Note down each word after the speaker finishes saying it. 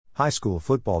High School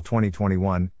Football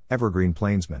 2021, Evergreen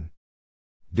Plainsman.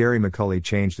 Gary McCully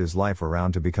changed his life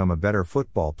around to become a better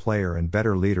football player and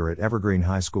better leader at Evergreen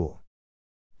High School.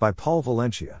 By Paul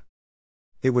Valencia.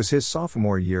 It was his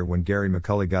sophomore year when Gary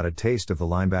McCully got a taste of the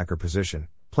linebacker position,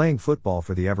 playing football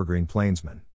for the Evergreen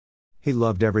Plainsmen. He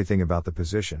loved everything about the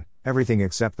position, everything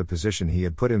except the position he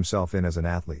had put himself in as an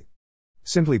athlete.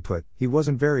 Simply put, he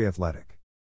wasn't very athletic.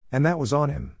 And that was on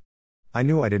him. I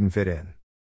knew I didn't fit in.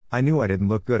 I knew I didn't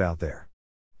look good out there.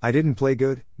 I didn't play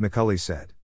good, McCully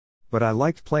said. But I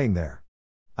liked playing there.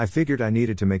 I figured I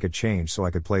needed to make a change so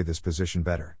I could play this position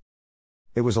better.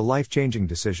 It was a life-changing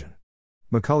decision.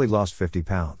 McCully lost 50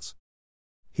 pounds.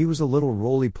 He was a little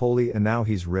roly-poly and now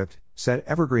he's ripped, said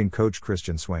Evergreen coach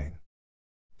Christian Swain.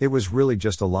 It was really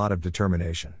just a lot of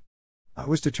determination. I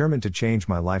was determined to change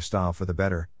my lifestyle for the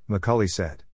better, McCully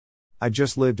said. I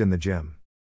just lived in the gym.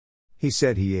 He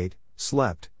said he ate,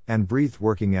 slept, and breathed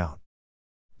working out.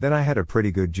 Then I had a pretty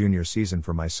good junior season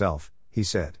for myself, he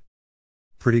said.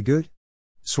 Pretty good?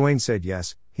 Swain said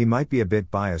yes, he might be a bit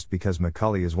biased because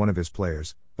McCully is one of his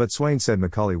players, but Swain said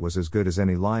McCully was as good as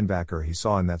any linebacker he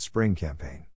saw in that spring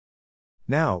campaign.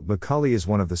 Now, McCully is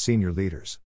one of the senior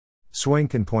leaders. Swain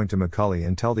can point to McCully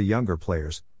and tell the younger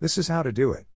players, this is how to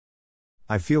do it.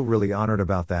 I feel really honored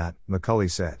about that, McCully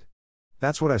said.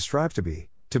 That's what I strive to be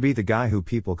the guy who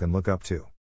people can look up to.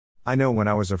 I know when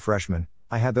I was a freshman,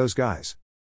 I had those guys.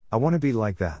 I want to be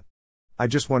like that. I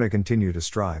just want to continue to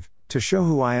strive, to show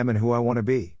who I am and who I want to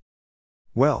be.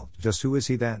 Well, just who is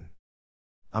he then?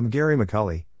 I'm Gary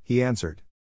McCully, he answered.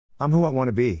 I'm who I want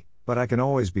to be, but I can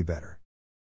always be better.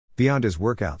 Beyond his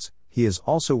workouts, he is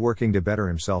also working to better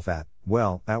himself at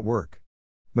work.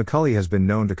 McCully has been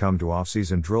known to come to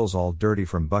off-season drills all dirty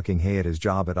from bucking hay at his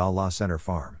job at Allah Center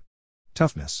Farm.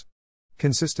 Toughness.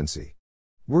 Consistency.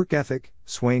 Work ethic,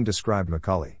 Swain described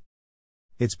McCully.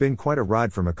 It's been quite a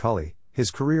ride for McCully,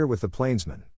 his career with the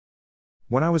Plainsmen.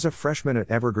 When I was a freshman at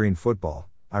Evergreen football,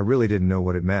 I really didn't know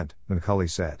what it meant, McCully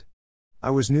said.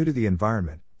 I was new to the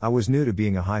environment, I was new to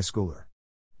being a high schooler.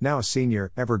 Now a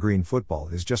senior, Evergreen football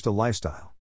is just a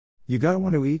lifestyle. You gotta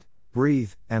want to eat,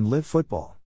 breathe, and live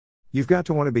football. You've got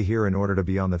to want to be here in order to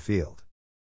be on the field.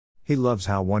 He loves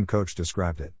how one coach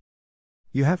described it.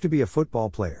 You have to be a football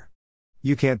player.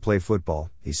 You can't play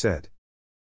football, he said.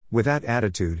 With that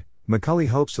attitude, McCully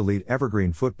hopes to lead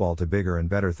Evergreen football to bigger and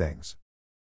better things.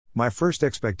 My first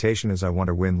expectation is I want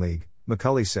to win league,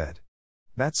 McCully said.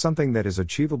 That's something that is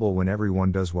achievable when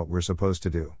everyone does what we're supposed to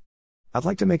do. I'd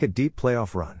like to make a deep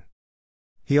playoff run.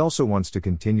 He also wants to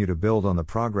continue to build on the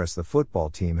progress the football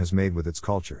team has made with its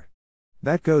culture.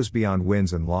 That goes beyond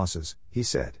wins and losses, he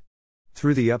said.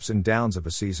 Through the ups and downs of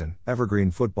a season,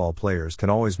 Evergreen football players can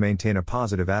always maintain a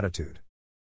positive attitude.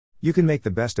 You can make the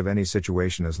best of any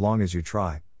situation as long as you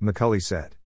try, McCully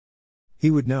said. He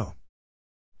would know.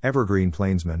 Evergreen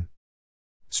Plainsman.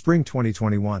 Spring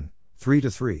 2021,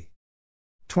 3-3.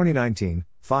 2019,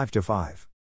 5-5.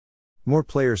 More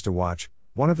players to watch.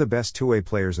 One of the best two-way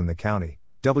players in the county,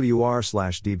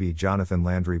 WR/DB Jonathan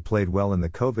Landry played well in the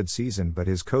COVID season, but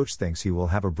his coach thinks he will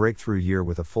have a breakthrough year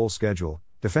with a full schedule.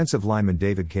 Defensive lineman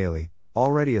David Cayley,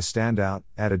 already a standout,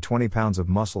 added 20 pounds of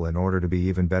muscle in order to be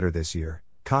even better this year.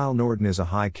 Kyle Norden is a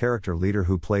high-character leader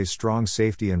who plays strong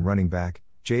safety and running back.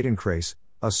 Jaden Crace,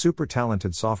 a super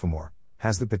talented sophomore,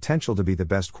 has the potential to be the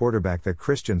best quarterback that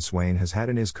Christian Swain has had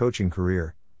in his coaching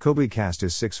career. Kobe Cast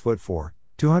is 6'4",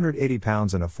 280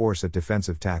 pounds and a force at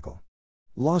defensive tackle.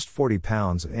 Lost 40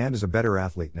 pounds and is a better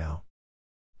athlete now.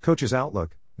 Coach's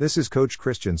outlook. This is Coach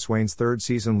Christian Swain's third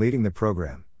season leading the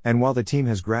program, and while the team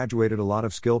has graduated a lot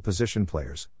of skill position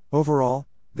players, overall,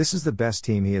 this is the best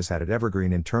team he has had at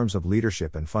Evergreen in terms of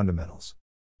leadership and fundamentals.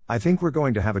 I think we're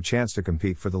going to have a chance to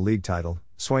compete for the league title,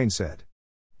 Swain said.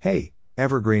 Hey,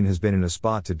 Evergreen has been in a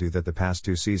spot to do that the past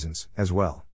 2 seasons, as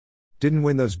well. Didn't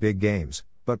win those big games,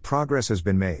 but progress has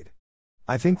been made.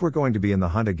 I think we're going to be in the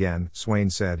hunt again, Swain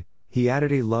said. He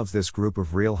added he loves this group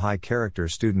of real high-character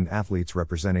student athletes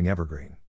representing Evergreen.